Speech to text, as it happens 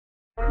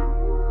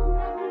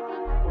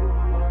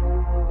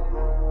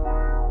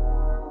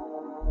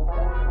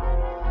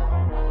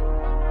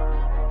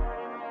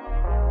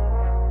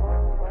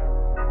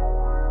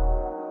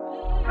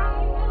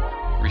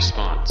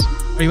Response.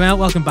 Very well,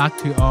 welcome back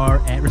to our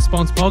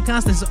Response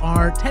podcast. This is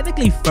our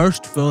technically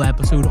first full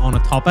episode on a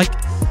topic.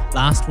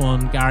 Last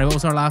one, Gary, what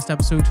was our last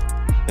episode?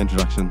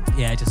 Introduction.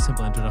 Yeah, just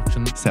simple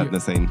introduction. Setting the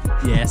scene.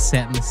 Yeah,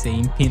 setting the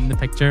scene, painting the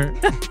picture.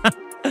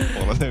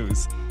 All of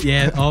those.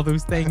 Yeah, all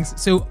those things.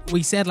 So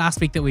we said last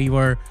week that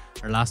or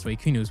last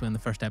week, who knows when the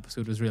first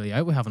episode was really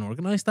out. We haven't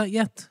organised that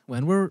yet,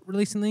 when we're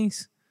releasing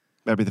these.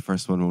 Maybe the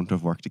first one won't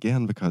have worked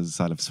again because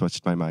I'll have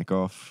switched my mic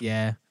off.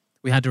 Yeah,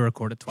 we had to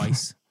record it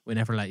twice. We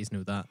never let you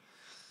know that.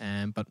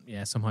 But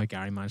yeah, somehow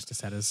Gary managed to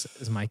set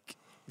his mic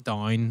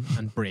down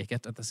and break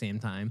it at the same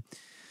time.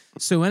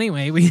 So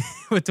anyway, we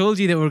told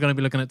you that we were going to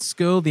be looking at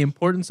school, the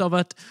importance of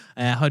it,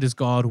 how does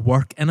God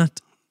work in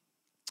it.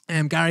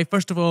 Gary,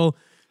 first of all,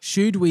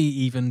 should we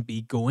even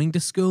be going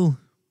to school?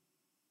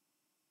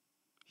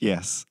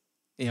 Yes.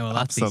 Yeah, well,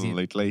 that's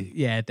absolutely. Easy.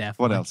 Yeah,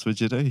 definitely. What else would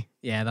you do?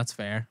 Yeah, that's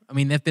fair. I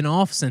mean, they've been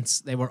off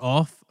since they were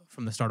off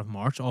from the start of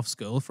March, off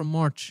school from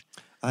March.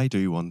 I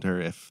do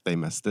wonder if they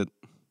missed it.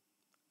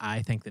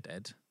 I think they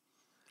did.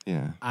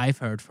 Yeah. I've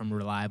heard from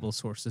reliable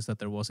sources that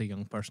there was a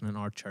young person in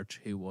our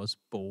church who was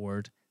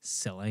bored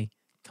silly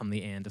come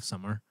the end of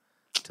summer,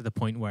 to the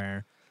point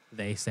where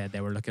they said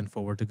they were looking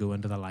forward to go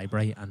into the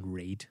library and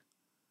read.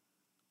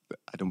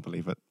 I don't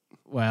believe it.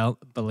 Well,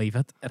 believe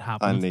it, it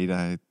happened. I'll need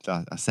a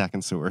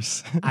second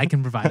source. I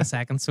can provide a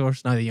second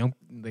source. Now,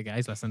 the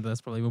guys listening to this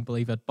probably won't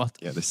believe it, but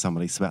yeah, there's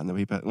somebody sweating a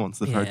wee bit once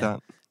they've heard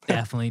that.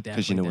 Definitely.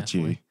 Because you know it's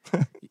you.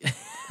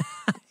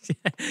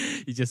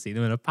 You just see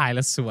them in a pile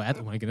of sweat.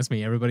 Oh my goodness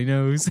me, everybody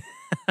knows.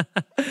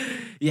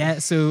 Yeah,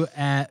 so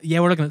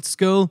we're looking at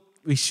school.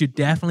 We should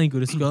definitely go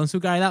to school. And so,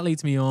 Gary, that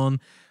leads me on.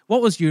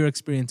 What was your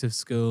experience of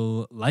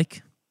school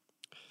like?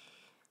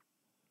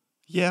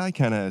 Yeah, I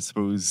kind of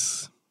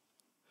suppose,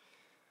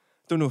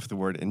 don't know if the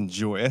word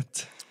enjoy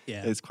it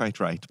is quite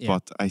right,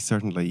 but I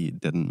certainly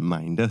didn't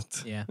mind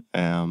it. Yeah.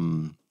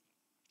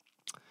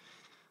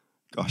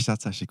 Gosh,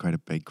 that's actually quite a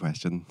big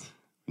question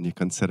when you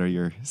consider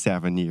your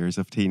 7 years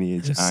of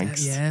teenage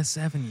angst.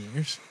 7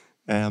 years.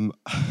 I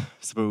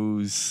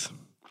suppose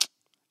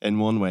in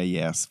one way,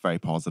 yes, very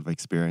positive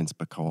experience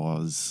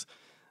because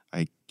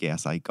I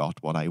guess I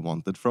got what I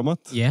wanted from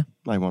it. Yeah.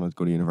 I wanted to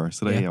go to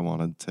university. Yeah. I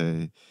wanted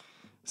to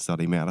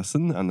study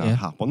medicine, and that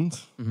happened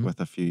with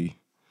a few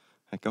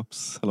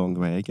hiccups along the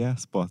way, I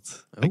guess,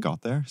 but I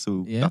got there,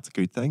 so that's a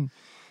good thing.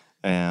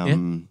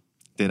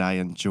 Did I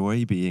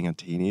enjoy being a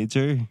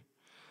teenager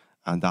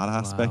and that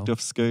aspect of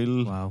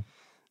school? Wow.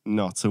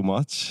 Not so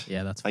much.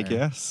 Yeah, that's fair. I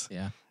guess.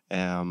 Yeah.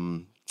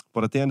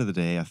 But at the end of the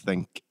day, I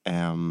think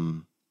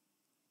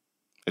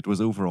it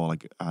was overall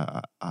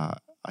a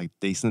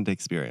decent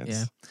experience.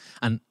 Yeah.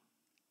 And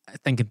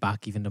thinking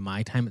back even to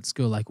my time at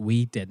school, like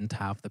we didn't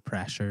have the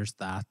pressures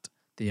that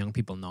the young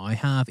people now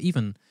have.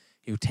 Even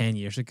 10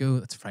 years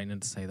ago, it's frightening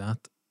to say that.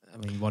 I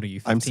mean, what are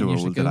you, 15 I'm so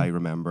years old ago? that I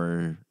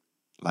remember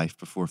life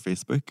before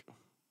Facebook.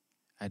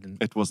 I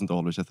didn't. It wasn't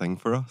always a thing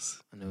for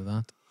us. I know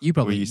that. You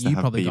probably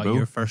got Bebo.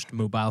 your first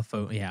mobile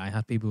phone. Yeah, I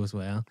had Bebo as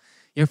well.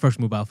 Your first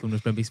mobile phone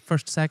was maybe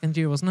second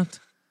year, wasn't it?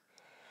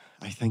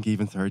 I think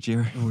even third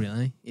year. Oh,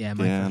 really? Yeah,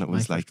 And it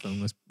was my like first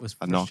phone was a first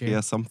Nokia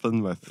year.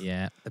 something with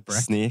the brick.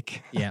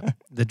 Snake. Yeah,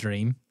 the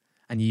dream.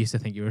 And you used to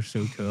think you were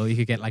so cool. You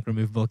could get like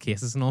removable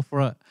cases and all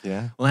for it.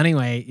 Yeah. Well,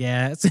 anyway,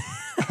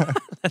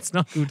 let's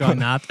not go down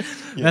that.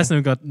 Let's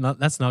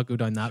not go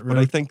down that road. But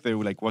I think though,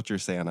 like what you're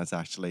saying is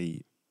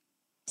actually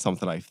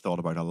something I've thought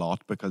about a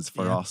lot, because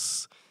for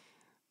us,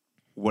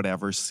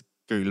 whatever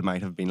school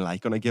might have been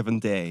like on a given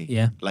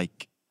day,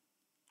 like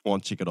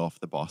once you get off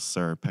the bus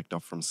or picked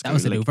up from school, that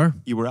was it over.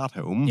 You were at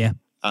home. Yeah.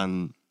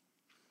 And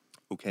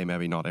okay,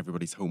 maybe not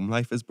everybody's home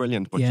life is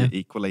brilliant, but you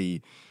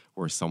equally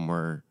were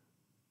somewhere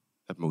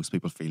that most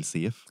people feel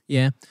safe.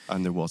 Yeah.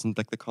 And there wasn't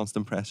like the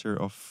constant pressure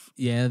of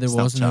there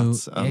was no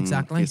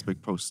exactly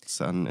Facebook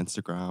posts and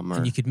Instagram,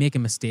 and you could make a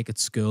mistake at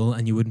school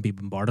and you wouldn't be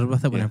bombarded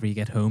with it whenever you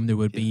get home. There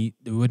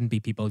wouldn't be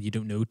people you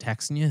don't know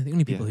texting you. The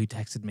only people who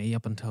texted me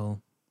up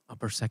until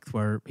upper sixth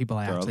were people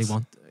I Girls. actually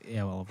want.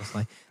 Yeah, well,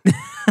 obviously.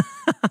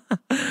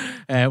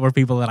 Were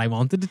people that I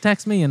wanted to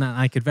text me, and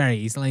I could very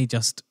easily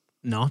just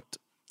not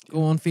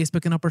go on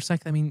Facebook in upper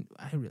sixth. I mean,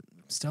 I'm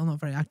still not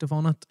very active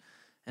on it.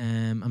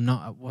 I'm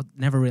not.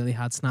 Never really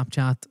had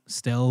Snapchat.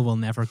 Still will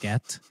never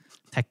get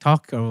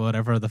TikTok or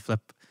whatever the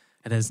flip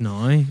it is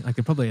now. Like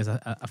it probably is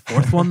a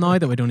fourth one now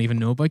that we don't even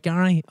know about,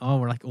 Gary. Oh,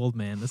 we're like old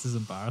men. This is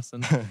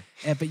embarrassing.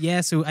 But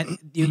yeah, so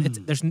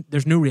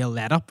there's no real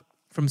let up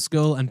from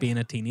school and being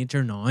a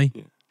teenager now.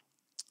 Yeah.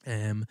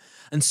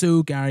 And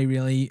so Gary,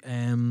 really,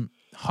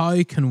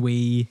 how can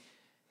we?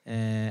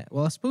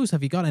 Well, I suppose,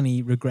 have you got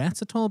any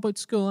regrets at all about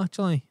school?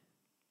 Actually.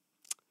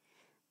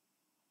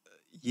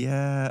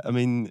 Yeah, I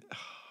mean,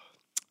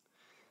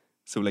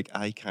 so like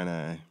I kind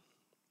of,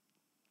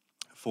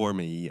 for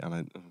me, and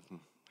I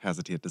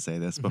hesitate to say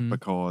this, but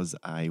because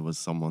I was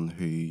someone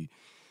who,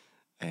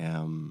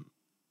 I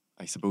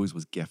suppose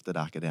was gifted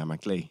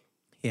academically.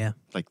 Yeah.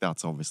 Like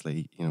that's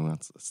obviously,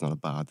 it's not a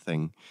bad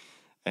thing.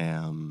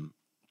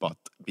 But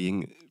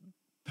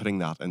putting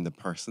that in the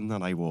person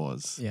that I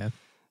was,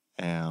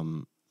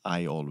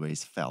 I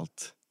always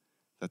felt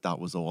that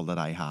was all that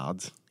I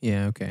had.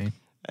 Yeah, okay.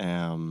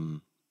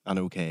 And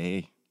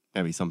okay,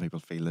 maybe some people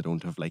feel they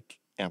don't have like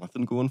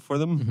anything going for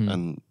them,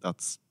 and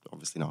that's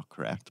obviously not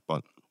correct.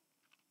 But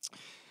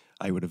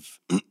I would have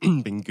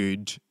been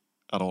good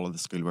at all of the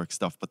schoolwork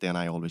stuff, but then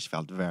I always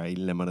felt very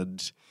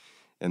limited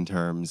in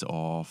terms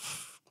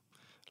of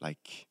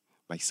like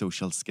my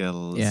social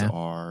skills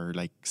or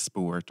like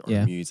sport or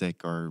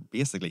music or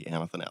basically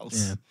anything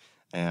else.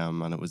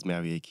 And it was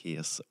maybe a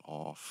case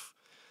of,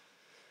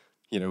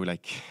 you know,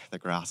 like the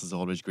grass is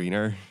always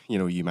greener. You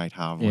know, you might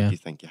have what you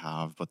think you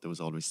have, but there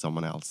was always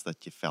someone else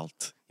that you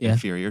felt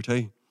inferior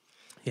to.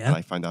 Yeah. And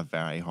I found that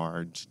very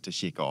hard to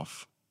shake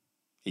off,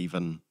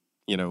 even,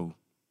 you know,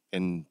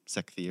 in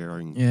 6th year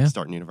and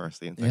starting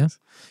university and things.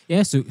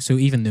 Yeah, so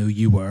even though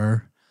you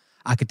were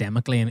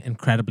academically and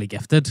incredibly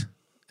gifted,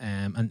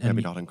 and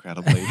maybe not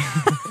incredibly.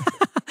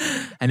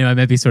 I know I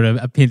maybe sort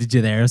of painted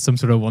you there as some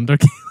sort of wonder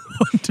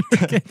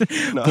kid,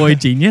 boy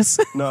genius.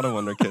 Not a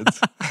wonder kid.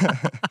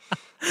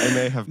 I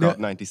may have got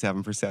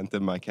 97%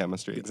 in my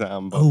chemistry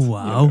exam. But, oh,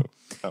 wow. You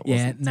know,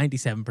 yeah,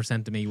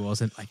 97% to me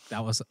wasn't like,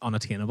 that was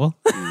unattainable.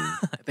 I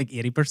think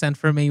 80%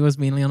 for me was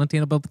mainly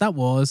unattainable. But that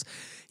was,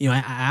 you know, I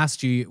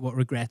asked you what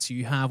regrets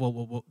you have.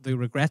 What the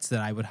regrets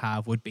that I would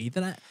have would be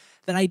that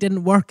I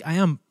didn't work. I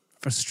am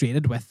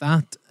frustrated with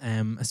that,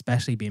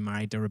 especially being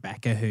married to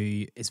Rebecca,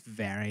 who is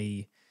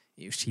very...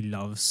 She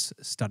loves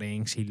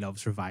studying. She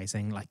loves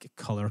revising, like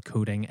color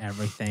coding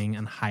everything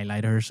and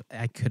highlighters.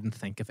 I couldn't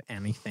think of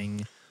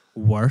anything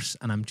worse,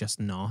 and I'm just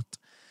not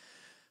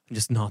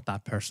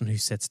that person who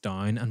sits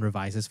down and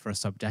revises for a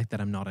subject that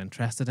I'm not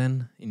interested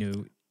in. You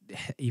know,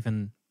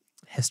 even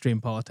history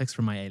and politics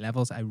for my A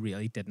levels, I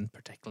really didn't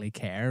particularly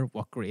care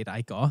what grade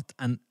I got.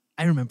 And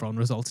I remember on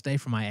results day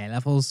for my A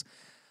levels,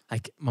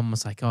 like Mum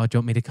was like, "Oh, do you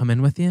want me to come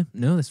in with you?"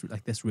 No,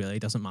 this really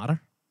doesn't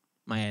matter.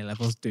 My A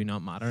levels do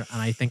not matter.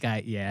 And I think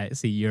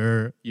see,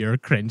 you're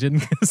cringing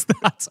because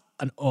that's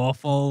an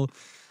awful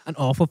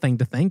thing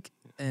to think.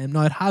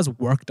 Now it has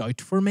worked out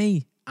for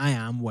me. I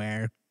am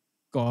where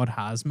God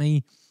has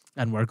me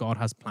and where God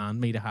has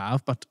planned me to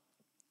have. But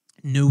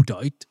no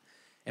doubt,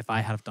 if I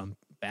had have done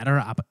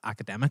better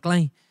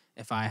academically,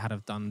 if I had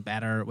have done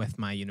better with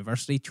my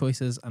university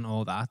choices and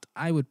all that,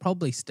 I would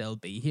probably still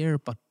be here,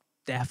 but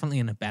definitely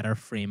in a better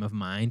frame of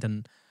mind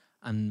and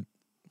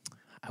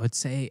I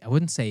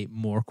wouldn't say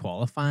more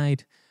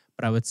qualified,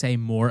 but I would say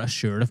more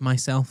assured of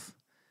myself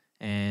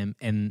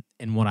in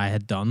what I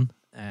had done.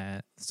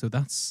 So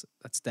that's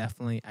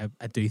definitely, I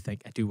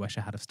do wish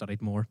I had have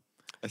studied more.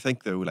 I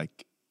think though,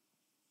 like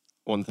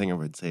one thing I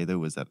would say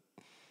though is that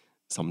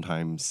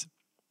sometimes,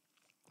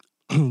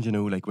 you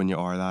know, like when you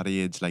are that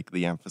age, like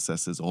the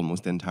emphasis is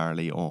almost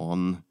entirely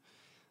on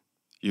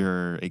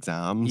your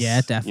exams.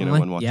 Yeah, definitely. You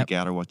know, and what you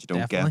get or what you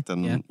don't get.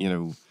 And, you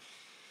know,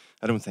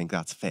 I don't think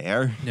that's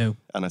fair. No.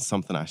 And it's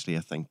something actually I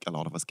think a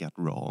lot of us get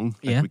wrong.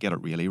 Like we get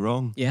it really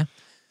wrong. Yeah.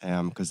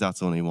 Because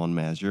that's only one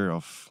measure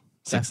of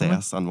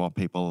success and what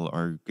people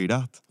are good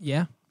at.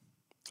 Yeah.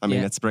 I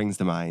mean, it springs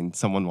to mind.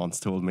 Someone once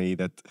told me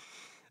that,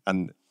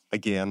 and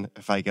again,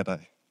 if I get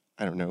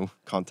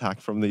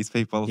contact from these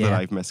people that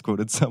I've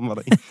misquoted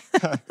somebody.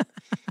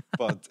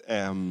 But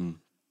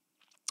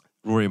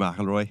Rory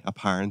McIlroy,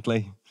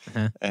 apparently,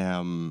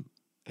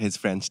 his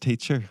French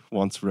teacher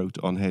once wrote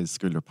on his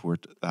school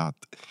report that,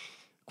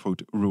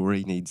 quote,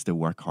 Rory needs to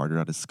work harder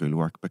at his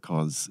schoolwork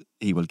because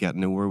he will get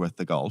nowhere with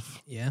the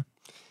golf. Yeah.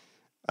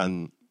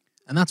 And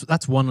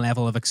that's one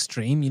level of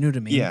extreme, you know what I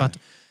mean? Yeah. But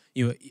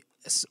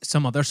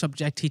some other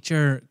subject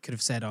teacher could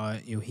have said,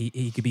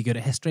 he could be good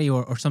at history,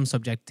 or some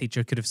subject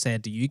teacher could have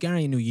said to you,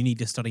 Gary, you need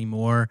to study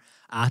more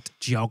at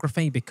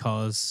geography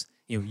because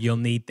you'll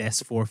need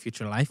this for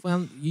future life.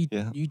 Well, you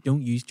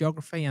don't use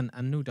geography, and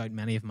no doubt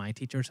many of my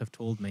teachers have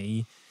told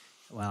me,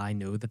 well, I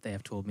know that they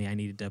have told me I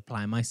needed to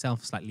apply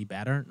myself slightly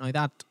better. Now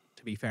that,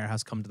 to be fair,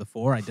 has come to the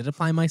fore. I did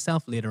apply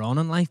myself later on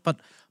in life, but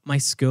my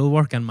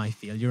schoolwork and my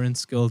failure in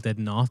school did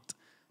not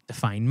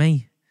define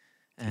me.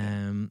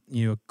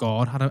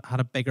 God had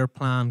a bigger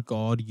plan.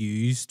 God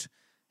used,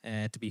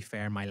 to be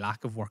fair, my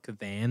lack of work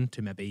then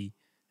to maybe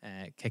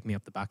kick me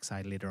up the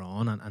backside later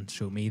on and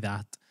show me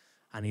that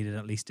I needed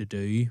at least to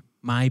do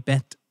my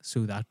bit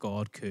so that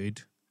God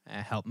could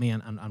help me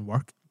and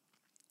work.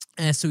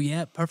 So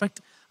yeah, perfect.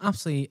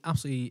 Absolute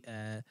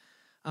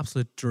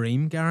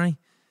dream, Gary.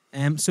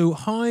 So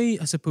how,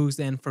 I suppose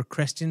then, for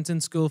Christians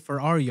in school,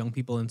 for our young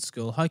people in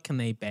school, how can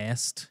they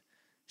best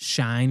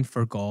shine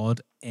for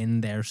God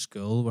in their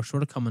school? We're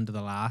sort of coming to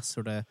the last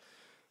sort of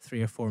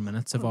 3 or 4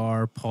 minutes of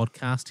our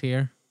podcast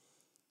here.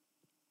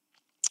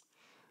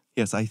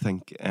 Yes, I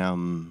think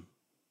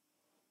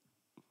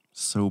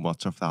so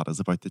much of that is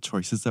about the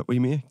choices that we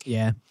make.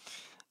 Yeah.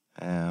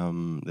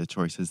 The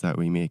choices that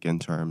we make in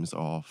terms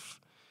of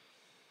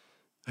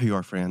who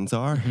our friends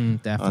are,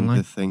 definitely, and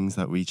the things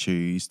that we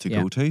choose to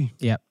go to.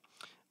 Yep.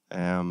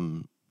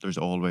 There's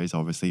always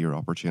obviously your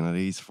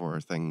opportunities for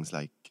things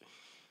like,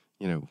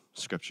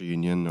 Scripture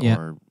Union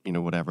or,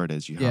 whatever it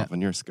is you have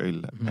in your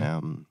school.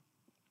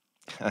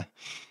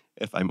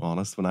 If I'm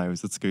honest, when I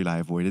was at school, I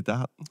avoided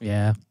that.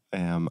 Yeah.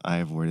 I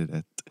avoided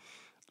it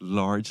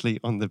largely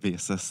on the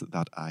basis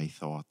that I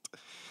thought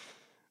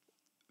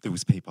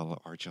those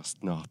people are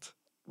just not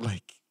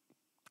like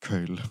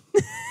cool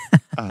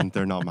and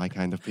they're not my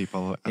kind of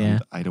people,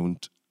 and I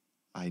don't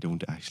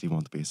actually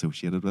want to be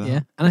associated with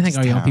them. And I think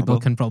our young people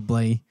can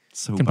probably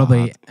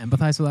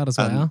empathize with that as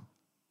well.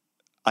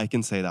 I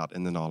can say that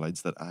in the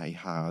knowledge that I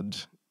had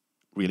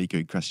really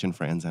good Christian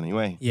friends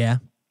anyway. Yeah.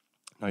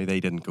 Now, they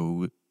didn't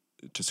go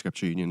to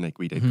Scripture Union like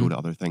we did, go to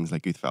other things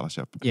like Youth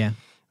Fellowship at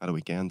a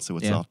weekend. So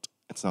it's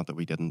not that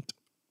we didn't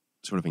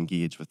sort of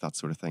engage with that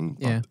sort of thing.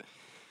 But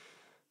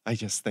I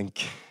just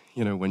think,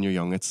 you know, when you're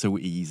young, it's so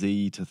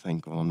easy to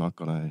think, well, I'm not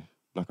gonna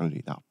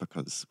do that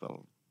because,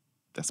 well,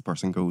 this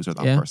person goes or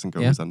that person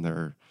goes and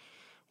they're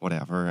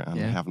whatever. And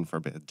heaven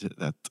forbid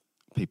that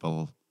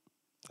people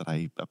that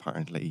I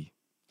apparently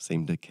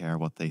seem to care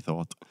what they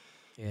thought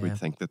would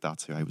think that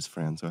that's who I was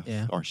friends with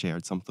or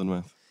shared something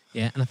with.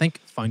 Yeah, and I think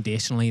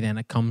foundationally then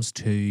it comes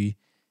to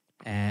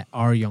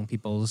our young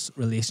people's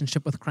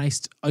relationship with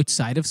Christ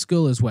outside of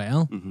school as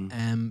well.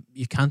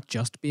 You can't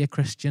just be a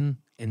Christian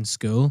in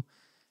school.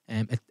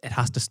 It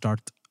has to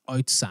start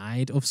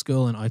outside of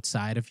school and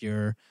outside of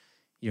your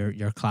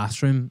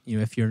classroom. You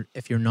know,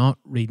 if you're not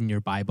reading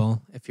your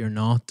Bible, if you're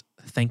not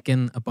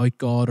thinking about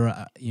God, or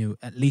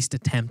at least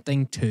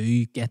attempting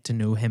to get to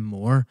know Him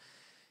more,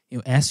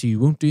 SU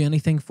won't do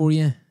anything for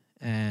you.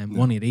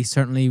 180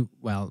 certainly,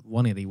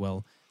 180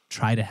 will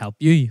try to help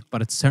you,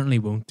 but it certainly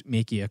won't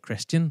make you a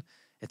Christian.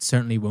 It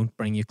certainly won't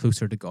bring you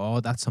closer to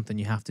God. That's something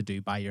you have to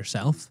do by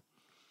yourself.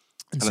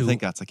 And I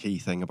think that's a key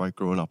thing about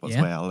growing up as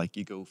well. Like,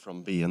 you go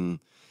from being,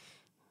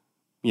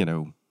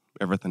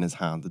 everything is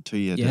handed to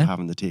you to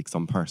having to take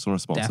some personal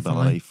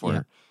responsibility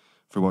for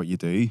what you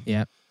do.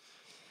 Yeah.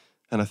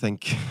 And I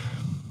think,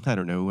 I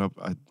don't know,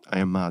 I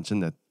imagine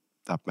that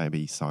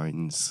maybe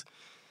sounds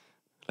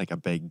like a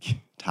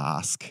big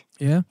task.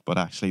 Yeah. But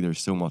actually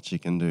there's so much you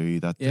can do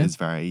that is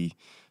very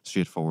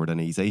straightforward and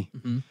easy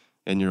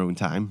in your own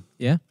time.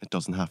 Yeah. It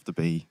doesn't have to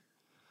be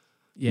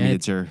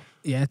major.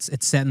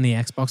 It's setting the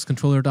Xbox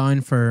controller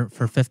down for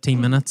 15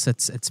 minutes.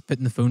 It's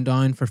putting the phone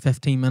down for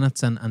 15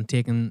 minutes and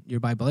taking your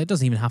Bible. It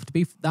doesn't even have to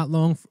be that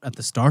long at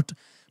the start.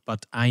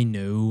 But I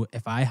know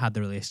if I had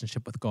the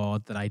relationship with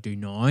God that I do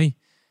now,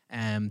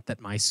 that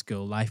my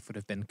school life would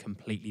have been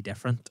completely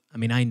different. I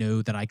mean, I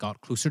know that I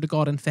got closer to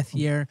God in 5th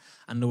year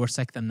and lower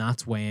 6th, and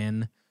that's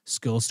when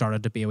school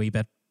started to be a wee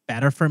bit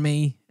better for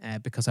me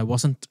because I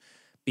wasn't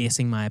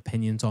basing my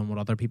opinions on what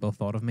other people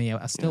thought of me.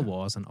 I still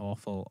was an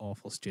awful,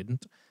 awful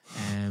student.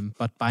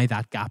 But by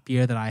that gap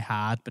year that I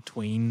had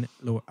between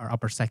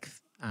upper 6th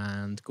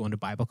and going to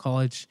Bible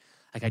college,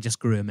 like, I just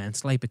grew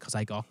immensely because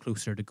I got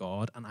closer to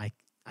God, and I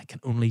can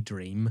only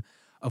dream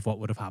of what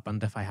would have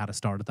happened if I had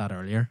started that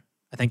earlier.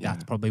 I think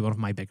that's probably one of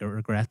my bigger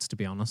regrets, to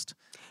be honest.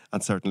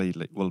 And certainly,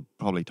 we'll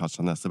probably touch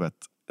on this a bit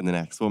in the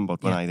next one,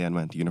 but when I then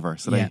went to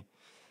university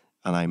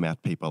and I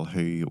met people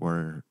who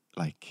were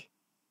like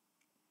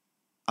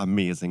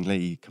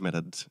amazingly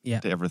committed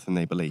to everything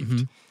they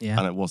believed,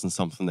 and it wasn't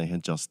something they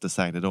had just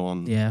decided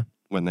on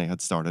when they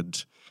had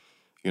started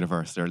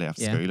university or left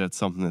school. It's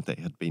something that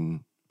they had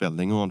been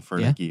building on for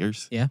like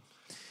years.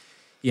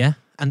 Yeah.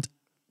 And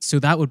so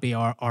that would be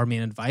our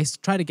main advice.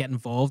 Try to get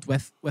involved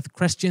with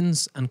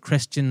Christians and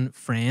Christian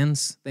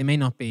friends. They may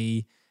not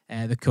be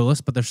the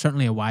coolest, but there's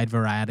certainly a wide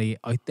variety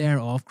out there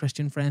of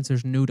Christian friends.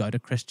 There's no doubt a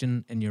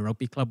Christian in your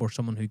rugby club, or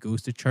someone who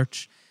goes to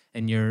church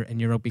in your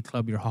rugby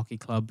club, your hockey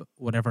club,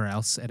 whatever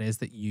else it is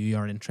that you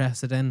are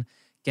interested in.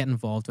 Get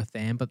involved with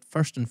them. But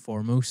first and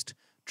foremost,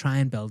 try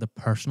and build a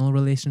personal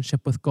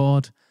relationship with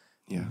God.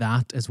 Yeah.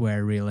 That is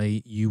where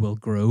really you will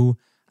grow,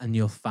 and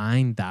you'll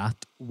find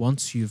that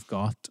once you've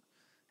got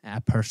a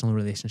personal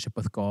relationship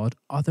with God,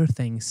 other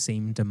things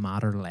seem to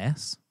matter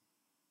less.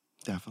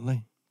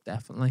 Definitely.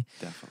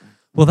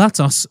 Well, that's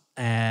us.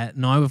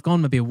 Now we've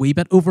gone maybe a wee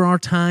bit over our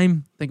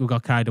time. I think we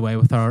got carried away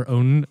with our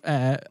own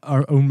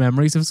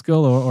memories of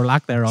school or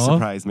lack thereof.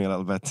 Surprised me a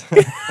little bit.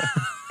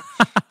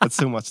 It's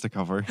so much to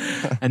cover.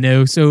 I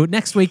know. So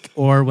next week,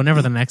 or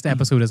whenever the next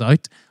episode is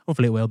out,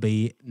 hopefully it will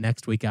be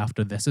next week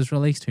after this is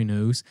released, who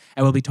knows.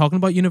 I will be talking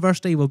about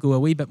university. We'll go a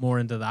wee bit more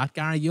into that.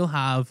 Gary, you'll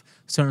have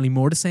certainly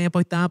more to say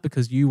about that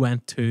because you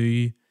went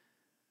to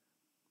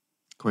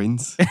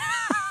Queen's.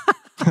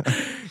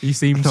 You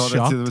seem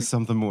shocked. There was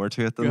something more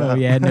to it than that. Oh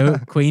yeah, no,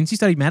 Queen's. You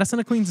studied medicine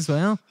at Queen's as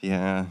well?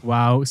 Yeah.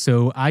 Wow.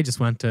 So I just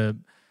went to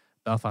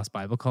Belfast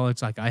Bible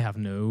College. Like, I have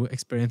no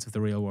experience of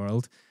the real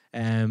world.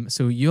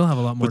 So you'll have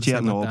a lot more to say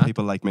about that.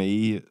 People like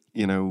me,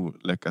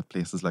 look at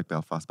places like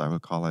Belfast Bible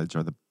College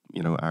or the,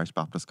 Irish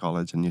Baptist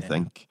College, and you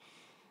think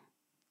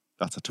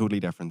that's a totally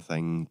different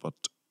thing, but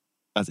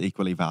as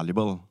equally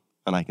valuable.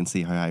 And I can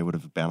see how I would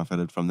have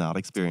benefited from that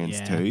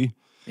experience too.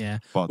 Yeah.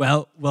 But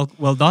well,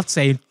 we'll not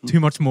say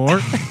too much more.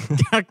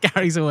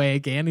 Gary's away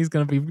again. He's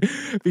going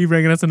to be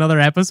bringing us another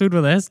episode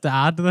with this to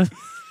add to the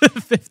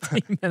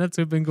 15 minutes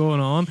we've been going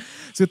on.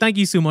 So thank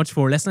you so much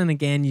for listening.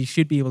 Again, you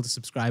should be able to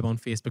subscribe on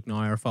Facebook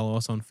now, or follow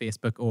us on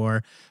Facebook,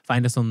 or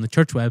find us on the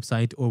church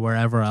website, or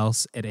wherever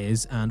else it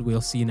is. And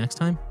we'll see you next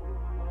time.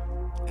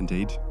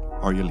 Indeed.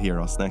 or you'll hear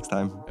us next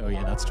time. Oh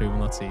yeah, that's true. We'll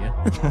not see you.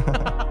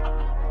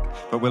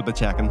 But we'll be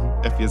checking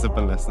if you've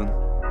been listening.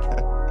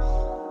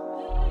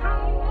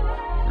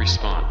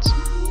 Response.